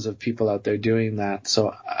thousands of people out there doing that.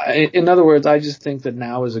 So in other words, I just think that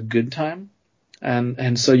now is a good time.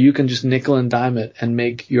 And so you can just nickel and dime it and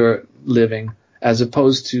make your living as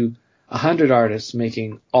opposed to 100 artists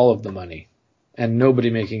making all of the money and nobody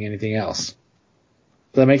making anything else.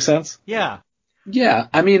 Does that make sense? Yeah. Yeah,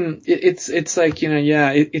 I mean, it's like,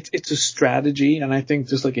 it's a strategy, and I think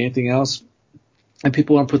just like anything else, and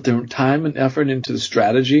people want to put their time and effort into the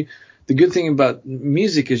strategy. The good thing about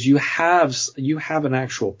music is you have an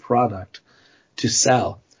actual product to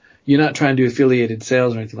sell. You're not trying to do affiliated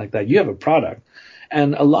sales or anything like that. You have a product.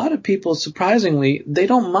 And a lot of people, surprisingly, they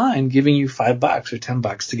don't mind giving you $5 or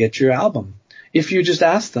 $10 to get your album. If you just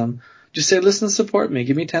ask them, just say, listen, support me,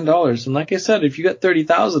 give me $10. And like I said, if you got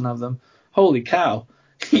 30,000 of them, holy cow,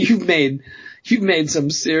 you've made some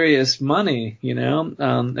serious money,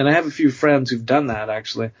 and I have a few friends who've done that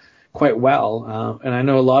actually quite well. And I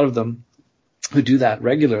know a lot of them who do that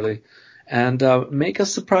regularly and, make a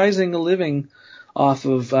surprising living off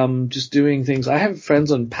of, just doing things. I have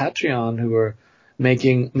friends on Patreon who are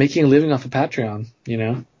making a living off of Patreon,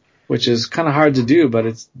 which is kind of hard to do, but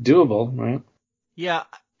it's doable, right? Yeah.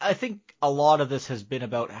 I think a lot of this has been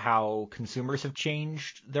about how consumers have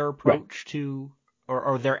changed their approach to,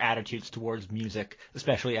 or their attitudes towards music,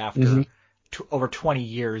 especially after over 20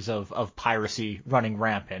 years of piracy running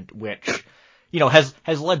rampant, which,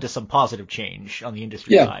 has led to some positive change on the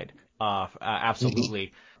industry side. Absolutely.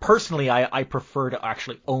 Mm-hmm. Personally, I prefer to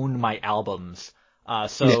actually own my albums. I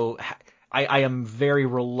am very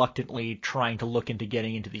reluctantly trying to look into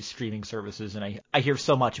getting into these streaming services, and I hear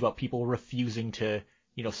so much about people refusing to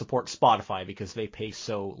support Spotify because they pay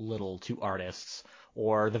so little to artists,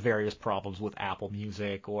 or the various problems with Apple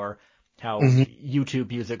Music, or how YouTube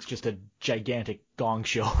Music's just a gigantic gong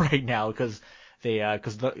show right now because they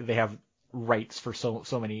have rights for so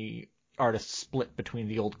many artists split between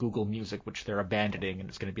the old Google Music, which they're abandoning, and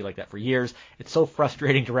it's going to be like that for years. It's so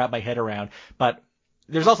frustrating to wrap my head around. But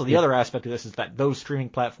there's also the other aspect of this is that those streaming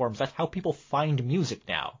platforms, that's how people find music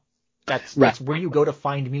now. That's where you go to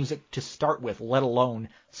find music to start with, let alone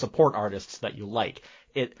support artists that you like.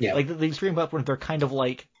 Like the streaming platforms, they're kind of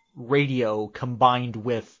like radio combined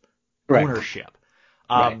with ownership,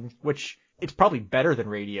 which it's probably better than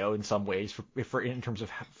radio in some ways for in terms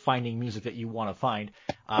of finding music that you want to find.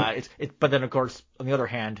 But then of course, on the other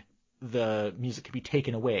hand, the music can be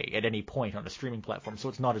taken away at any point on a streaming platform, so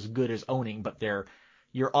it's not as good as owning, but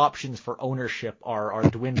your options for ownership are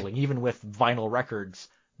dwindling, even with vinyl records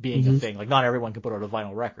being a thing. Like, not everyone can put out a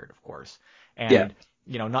vinyl record, of course. And,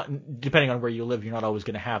 not depending on where you live, you're not always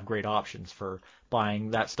going to have great options for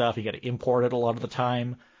buying that stuff. You got to import it a lot of the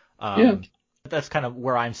time. That's kind of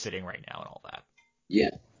where I'm sitting right now and all that. Yeah.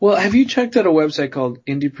 Well, have you checked out a website called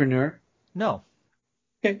Indiepreneur? No.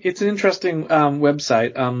 Okay. It's an interesting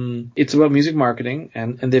website. It's about music marketing,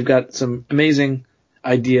 and they've got some amazing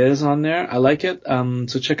ideas on there. I like it.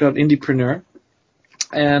 So check out Indiepreneur.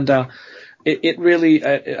 And it really,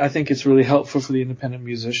 I think it's really helpful for the independent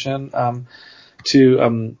musician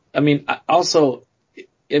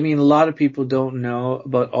a lot of people don't know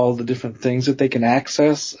about all the different things that they can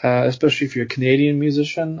access, especially if you're a Canadian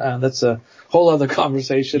musician. That's a whole other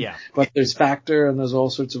conversation. Yeah. But there's Factor, and there's all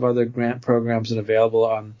sorts of other grant programs that are available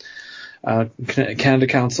on Canada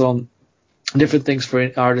Council, different things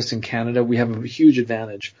for artists in Canada. We have a huge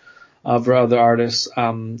advantage over other artists.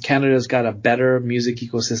 Canada's got a better music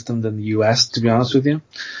ecosystem than the U.S., to be honest with you.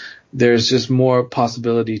 There's just more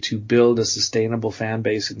possibility to build a sustainable fan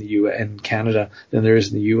base in Canada than there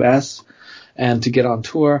is in the U.S., and to get on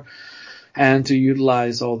tour and to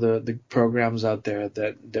utilize all the programs out there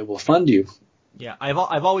that will fund you. Yeah, I've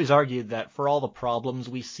always argued that for all the problems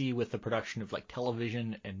we see with the production of like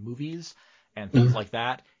television and movies and things like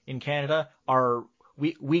that in Canada,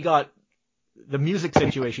 we got the music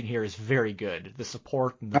situation here is very good. The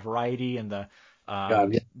support and the variety and the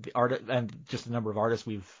art and just the number of artists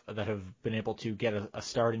that have been able to get a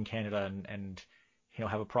start in Canada and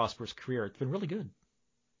have a prosperous career. It's been really good.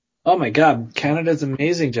 Oh my God, Canada's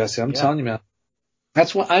amazing, Jesse. I'm telling you, man.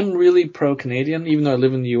 That's why I'm really pro-Canadian. Even though I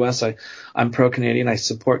live in the U.S., I'm pro-Canadian. I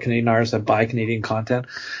support Canadian artists. I buy Canadian content,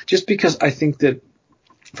 just because I think that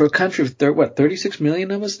for a country of 36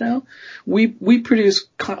 million of us now, we produce.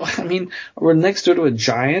 We're next door to a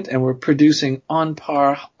giant, and we're producing on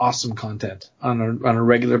par, awesome content on a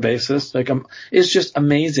regular basis. Like, it's just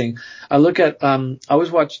amazing. I look at, I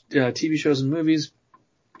always watch TV shows and movies,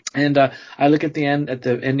 and I look at the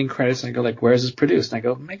ending credits, and I go like, where is this produced? And I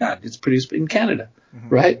go, oh my God, it's produced in Canada,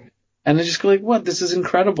 right? And I just go like, what? This is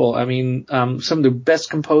incredible. I mean, some of the best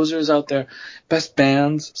composers out there, best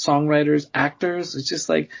bands, songwriters, actors. It's just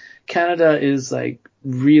like Canada is like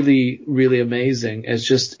really, really amazing. It's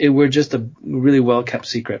just, we're just a really well kept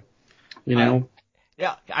secret, you know?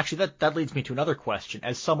 Yeah, actually that leads me to another question.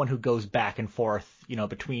 As someone who goes back and forth,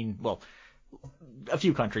 between, well, a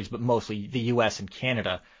few countries, but mostly the US and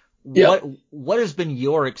Canada, what has been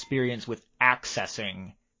your experience with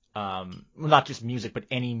accessing not just music, but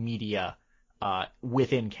any media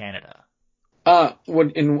within Canada?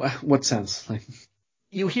 In what sense? Like,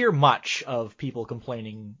 you hear much of people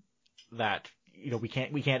complaining that we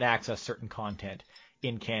can't access certain content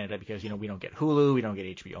in Canada because we don't get Hulu, we don't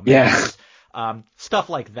get HBO Max, stuff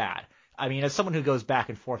like that. I mean, as someone who goes back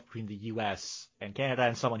and forth between the U.S. and Canada,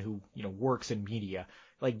 and someone who works in media,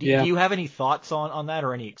 like, do you have any thoughts on that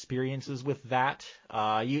or any experiences with that?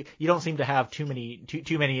 You don't seem to have too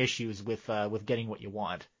many issues with getting what you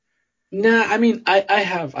want. Nah, I mean, I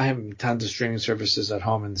have tons of streaming services at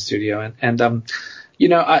home in the studio, and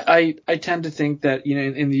I tend to think that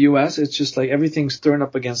in the U.S. it's just like everything's thrown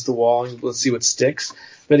up against the wall and let's see what sticks.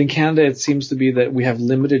 But in Canada it seems to be that we have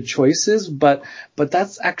limited choices, but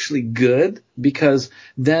that's actually good, because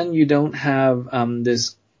then you don't have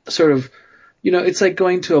this sort of, it's like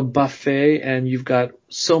going to a buffet and you've got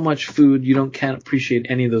so much food you can't appreciate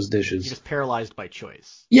any of those dishes. You're just paralyzed by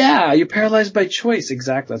choice. Yeah, you're paralyzed by choice.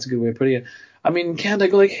 Exactly. That's a good way of putting it. I mean, in Canada, I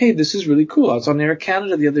go like, hey, this is really cool. I was on Air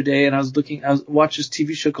Canada the other day, and I watched this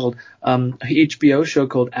TV show called, HBO show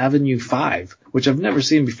called Avenue 5, which I've never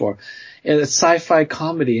seen before. And it's sci-fi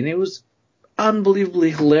comedy, and it was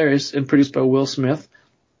unbelievably hilarious and produced by Will Smith.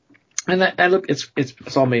 And I look, it's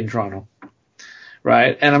all made in Toronto.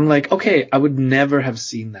 Right? And I'm like, okay, I would never have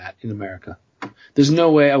seen that in America. There's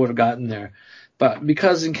no way I would have gotten there. But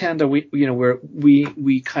because in Canada,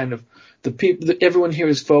 we kind of, everyone here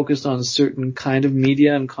is focused on a certain kind of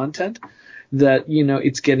media and content. that, you know,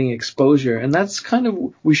 it's getting exposure. And that's kind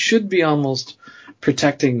of, we should be almost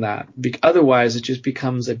protecting that. Otherwise, it just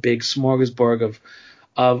becomes a big smorgasbord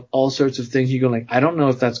of all sorts of things. You go like, I don't know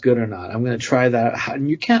if that's good or not. I'm going to try that. And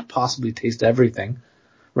you can't possibly taste everything,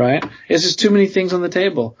 right? It's just too many things on the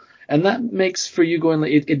table. And that makes for you going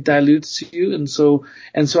like, it dilutes you. And so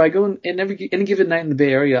I go in any given night in the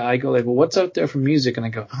Bay Area, I go like, well, what's out there for music? And I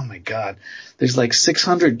go, oh my God, there's like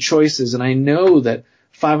 600 choices. And I know that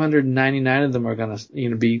 599 of them are going to,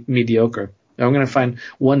 you know, be mediocre. I'm going to find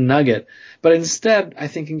one nugget. But instead, I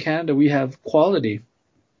think in Canada, we have quality,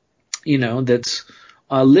 you know, that's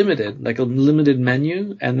limited, like a limited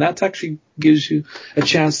menu. And that actually gives you a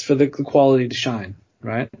chance for the quality to shine,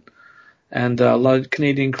 right? And a lot of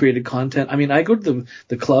Canadian created content. I mean, I go to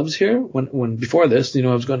the clubs here when before this, you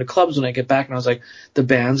know, I was going to clubs when I get back and I was like, the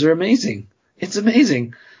bands are amazing. It's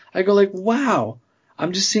amazing. I go like, wow,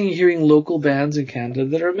 I'm just hearing local bands in Canada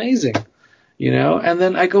that are amazing, you know? And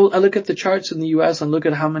then I look at the charts in the US and look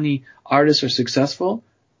at how many artists are successful.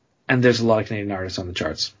 And there's a lot of Canadian artists on the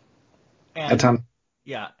charts. And,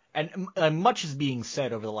 yeah. And much is being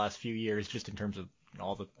said over the last few years, just in terms of, you know,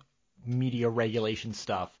 all the media regulation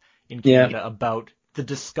stuff in Canada about the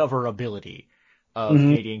discoverability of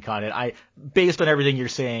Canadian content. Based on everything you're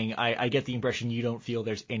saying, I get the impression you don't feel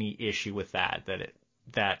there's any issue with that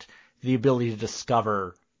the ability to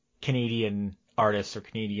discover Canadian artists or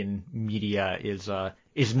Canadian media is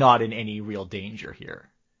not in any real danger here.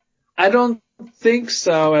 I don't think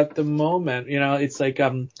so at the moment. You know, I think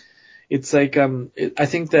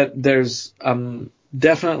that there's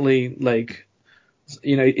definitely like,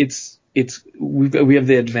 you know, we have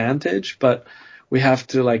the advantage, but we have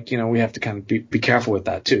to kind of be careful with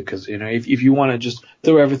that too, because, you know, if you want to just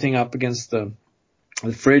throw everything up against the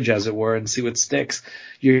fridge, as it were, and see what sticks,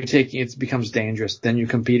 it becomes dangerous. Then you're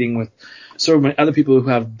competing with so many other people who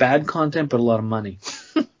have bad content but a lot of money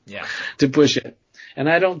to push it. And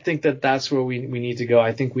I don't think that that's where we need to go.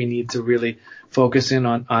 I think we need to really focus in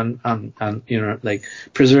on you know, like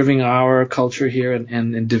preserving our culture here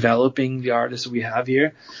and developing the artists we have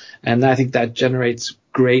here. And I think that generates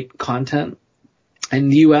great content. In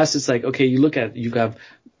the US, it's like, okay, you have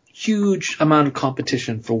huge amount of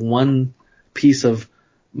competition for one piece of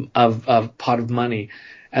pot of money.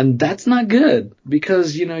 And that's not good,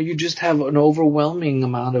 because, you know, you just have an overwhelming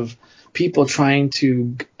amount of people trying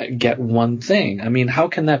to get one thing. I mean, how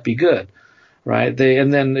can that be good? Right?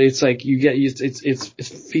 And then it's like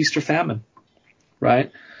it's feast or famine,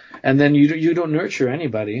 right? And then you don't nurture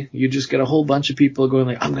anybody. You just get a whole bunch of people going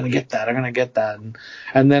like, I'm going to get that.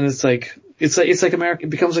 And then it's like it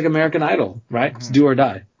becomes like American Idol, right? It's do or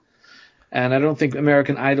die. And I don't think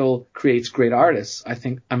American Idol creates great artists. I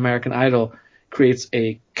think American Idol creates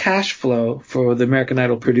a cash flow for the American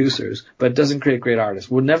Idol producers, but it doesn't create great artists.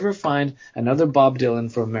 We'll never find another Bob Dylan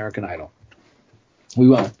from American Idol. We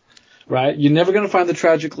won't, right? You're never going to find the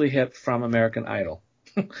Tragically Hip from American Idol.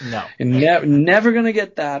 No. You're never going to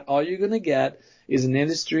get that. All you're going to get is an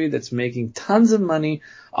industry that's making tons of money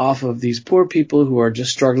off of these poor people who are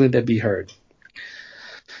just struggling to be heard.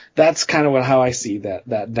 That's kind of how I see that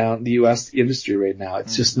down the U.S. industry right now.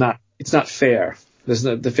 It's just it's not fair.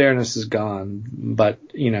 The fairness is gone, but,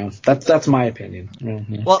 you know, that's my opinion.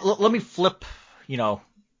 Mm-hmm. Well, let me flip, you know,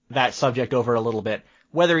 that subject over a little bit.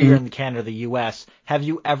 Whether you're in Canada or the U.S.,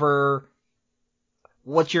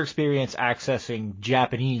 what's your experience accessing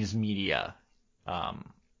Japanese media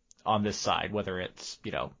on this side, whether it's,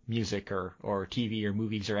 you know, music or TV or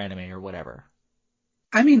movies or anime or whatever?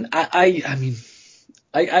 I mean, I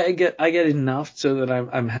get enough so that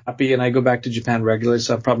I'm happy, and I go back to Japan regularly,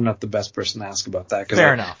 so I'm probably not the best person to ask about that.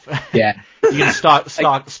 Fair enough. Yeah. You can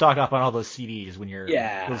stock up on all those CDs when you're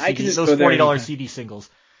I can just those $40 CD singles.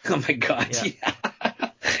 Oh my God. Yeah.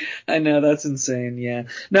 I know, that's insane. Yeah.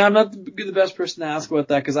 No, I'm not the best person to ask about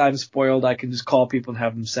that, because I'm spoiled. I can just call people and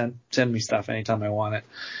have them send me stuff anytime I want it.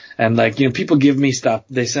 And like, you know, people give me stuff.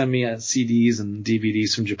 They send me CDs and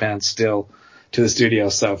DVDs from Japan still to the studio.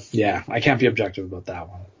 So yeah, I can't be objective about that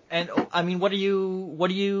one. And I mean, what are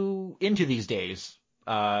you into these days?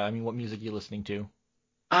 I mean, what music are you listening to?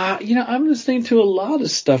 You know, I'm listening to a lot of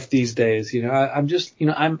stuff these days. You know, I'm just, you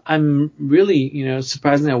know, I'm really, you know,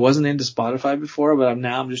 surprisingly, I wasn't into Spotify before, but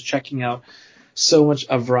I'm just checking out so much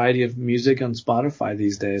a variety of music on Spotify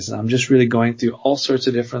these days. And I'm just really going through all sorts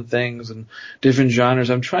of different things and different genres.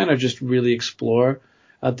 I'm trying to just really explore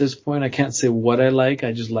at this point. I can't say what I like.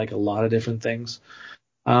 I just like a lot of different things.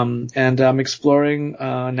 And I'm exploring,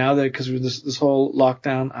 now that, because with this whole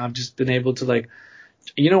lockdown, I've just been able to like,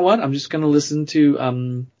 you know what? I'm just going to listen to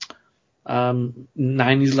 90s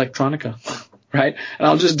electronica. right? And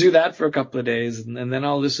I'll just do that for a couple of days, and then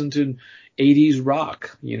I'll listen to 80s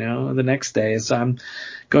rock, the next day. So I'm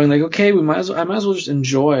going like, okay, I might as well just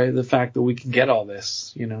enjoy the fact that we can get all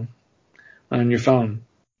this, on your phone.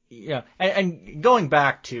 Yeah, and going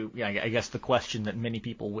back to, I guess the question that many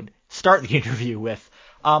people would start the interview with,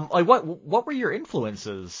 like what were your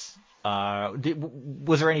influences?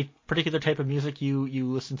 Was there any particular type of music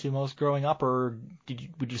you listened to most growing up, or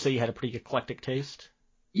would you say you had a pretty eclectic taste?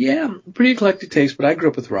 Yeah, pretty eclectic taste, but I grew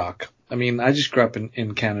up with rock. I mean, I just grew up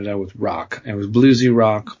in Canada with rock. It was bluesy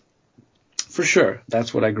rock. For sure.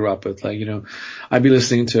 That's what I grew up with. Like, I'd be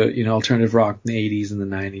listening to, alternative rock in the 80s and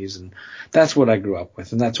the 90s, and that's what I grew up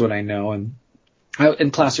with, and that's what I know, and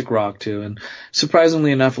classic rock too. And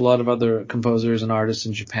surprisingly enough, a lot of other composers and artists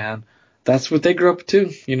in Japan, that's what they grew up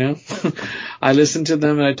to, I listen to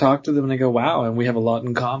them and I talk to them and I go, wow, and we have a lot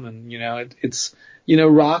in common. It's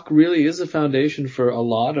rock really is a foundation for a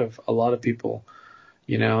lot of people,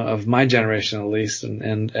 of my generation at least,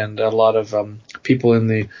 and a lot of people in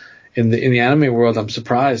the anime world. I'm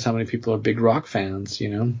surprised how many people are big rock fans,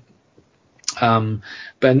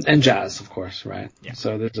 but and jazz, of course, right? Yeah.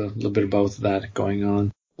 So there's a little bit of both of that going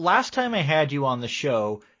on. Last time I had you on the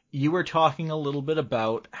show, you were talking a little bit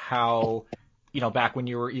about how, back when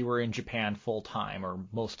you were in Japan full time or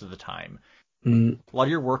most of the time, a lot of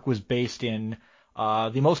your work was based in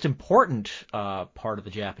the most important part of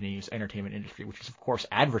the Japanese entertainment industry, which is of course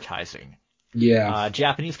advertising. Yeah.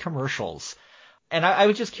 Japanese commercials. And I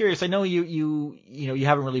was just curious. I know you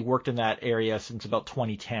haven't really worked in that area since about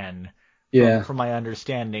 2010. Yeah. From my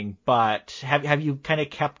understanding, but have you kind of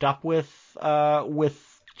kept up with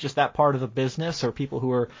just that part of the business or people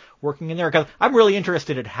who are working in there? 'Cause I'm really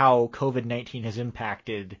interested in how COVID-19 has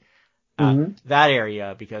impacted that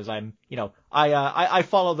area, because I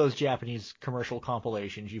follow those Japanese commercial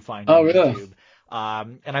compilations you find on YouTube.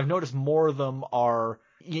 And I've noticed more of them are,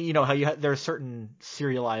 how there are certain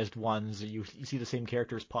serialized ones that you see the same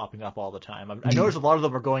characters popping up all the time. I noticed a lot of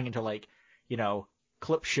them are going into like,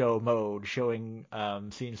 clip show mode, showing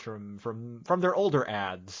scenes from their older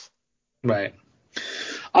ads. Right.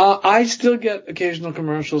 I still get occasional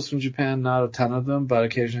commercials from Japan, not a ton of them, but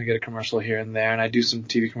occasionally I get a commercial here and there, and I do some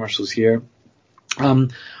TV commercials here.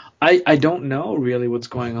 I don't know really what's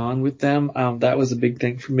going on with them. That was a big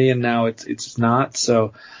thing for me, and now it's not.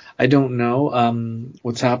 So I don't know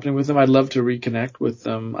what's happening with them. I'd love to reconnect with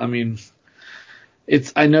them. I mean,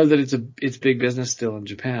 I know that it's big business still in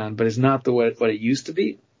Japan, but it's not what it used to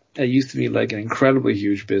be. It used to be like an incredibly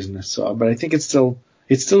huge business. So, but I think it's still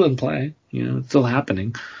in play. It's still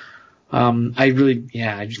happening.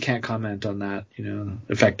 I just can't comment on that,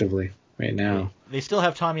 effectively right now. They still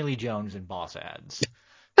have Tommy Lee Jones in Boss ads.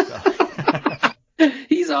 So.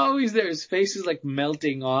 He's always there. His face is like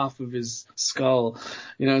melting off of his skull.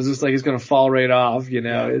 It's just like it's going to fall right off,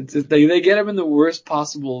 Yeah. They get him in the worst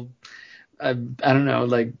possible, I don't know,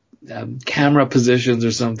 like camera positions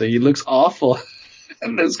or something. He looks awful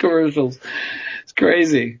in those commercials. It's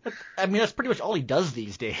crazy. I mean, that's pretty much all he does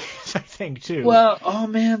these days, I think, too. Well, oh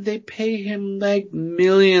man, they pay him like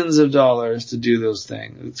millions of dollars to do those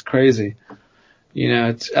things. It's crazy.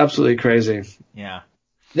 It's absolutely crazy. Yeah.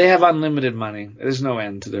 They have unlimited money. There's no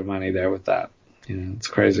end to their money there with that. It's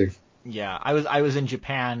crazy. Yeah, I was in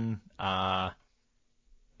Japan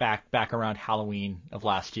back around Halloween of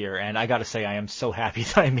last year, and I got to say I am so happy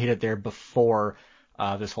that I made it there before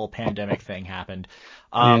this whole pandemic thing happened.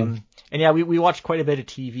 And yeah, we watched quite a bit of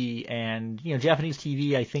TV, and Japanese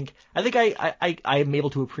TV. I think I am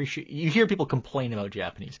able to appreciate. You hear people complain about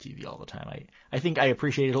Japanese TV all the time. I think I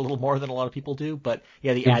appreciate it a little more than a lot of people do, but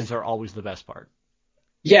yeah, the ads are always the best part.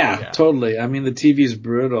 Yeah, totally. I mean, the TV is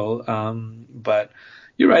brutal, but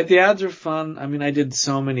you're right. The ads are fun. I mean, I did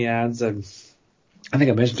so many ads. I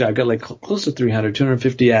think I mentioned I've got like close to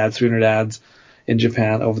 250 ads, 300 ads in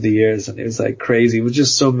Japan over the years, and it was like crazy. It was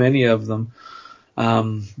just so many of them,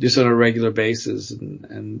 just on a regular basis,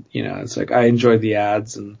 and it's like I enjoyed the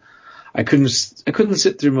ads, and I couldn't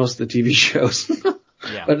sit through most of the TV shows.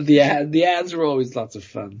 Yeah. But the ads were always lots of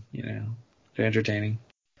fun. They're entertaining.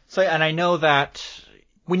 So, and I know that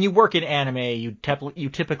when you work in anime, you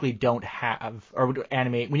typically don't have, or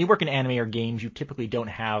when you work in anime or games, you typically don't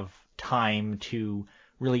have time to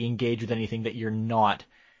really engage with anything that you're not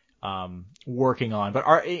working on.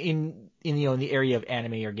 But in the area of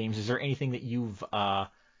anime or games, is there anything that you've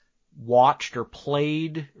watched or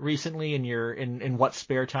played recently in what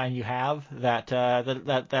spare time you have that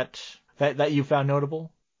you found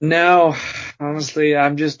notable? No, honestly,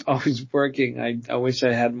 I'm just always working. I wish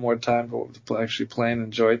I had more time to actually play and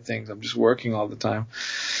enjoy things. I'm just working all the time.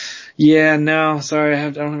 Yeah, no, sorry, I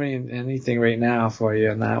don't have anything right now for you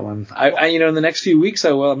on that one. In the next few weeks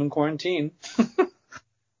I will. I'm in quarantine.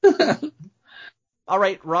 All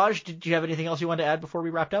right, Raj, did you have anything else you wanted to add before we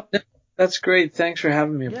wrapped up? That's great. Thanks for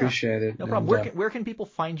having me. Yeah, Appreciate it. no problem. Where can people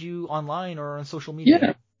find you online or on social media?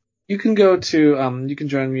 Yeah, you can go to you can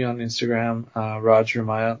join me on Instagram, Raj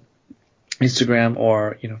Ramaya, Instagram,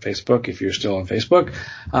 or Facebook if you're still on Facebook,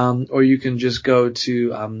 or you can just go to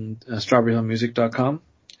strawberryhillmusic.com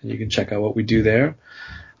and you can check out what we do there.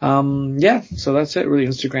 So that's it. Really,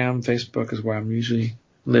 Instagram, Facebook is where I'm usually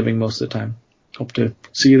living most of the time. Hope to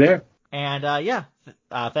see you there. And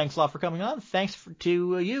thanks a lot for coming on. Thanks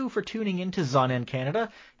to you for tuning in to Zonan Canada.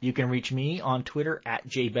 You can reach me on Twitter at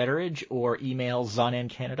jbetteridge or email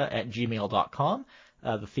zonancanada@gmail.com.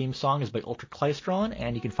 The theme song is by Ultraclystron,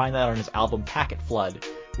 and you can find that on his album Packet Flood,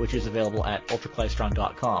 which is available at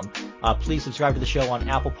ultraclystron.com. Please subscribe to the show on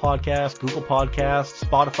Apple Podcasts, Google Podcasts,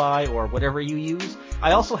 Spotify, or whatever you use.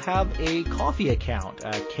 I also have a Ko-fi account,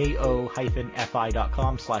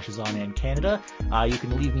 ko-fi.com/ZonanCanada. You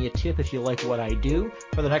can leave me a tip if you like what I do.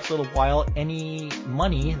 For the next little while, any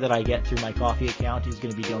money that I get through my Ko-fi account is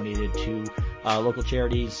going to be donated to local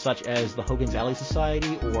charities such as the Hogan's Alley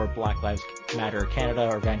Society or Black Lives Matter Canada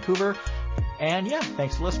or Vancouver. And yeah,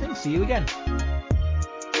 thanks for listening. See you again.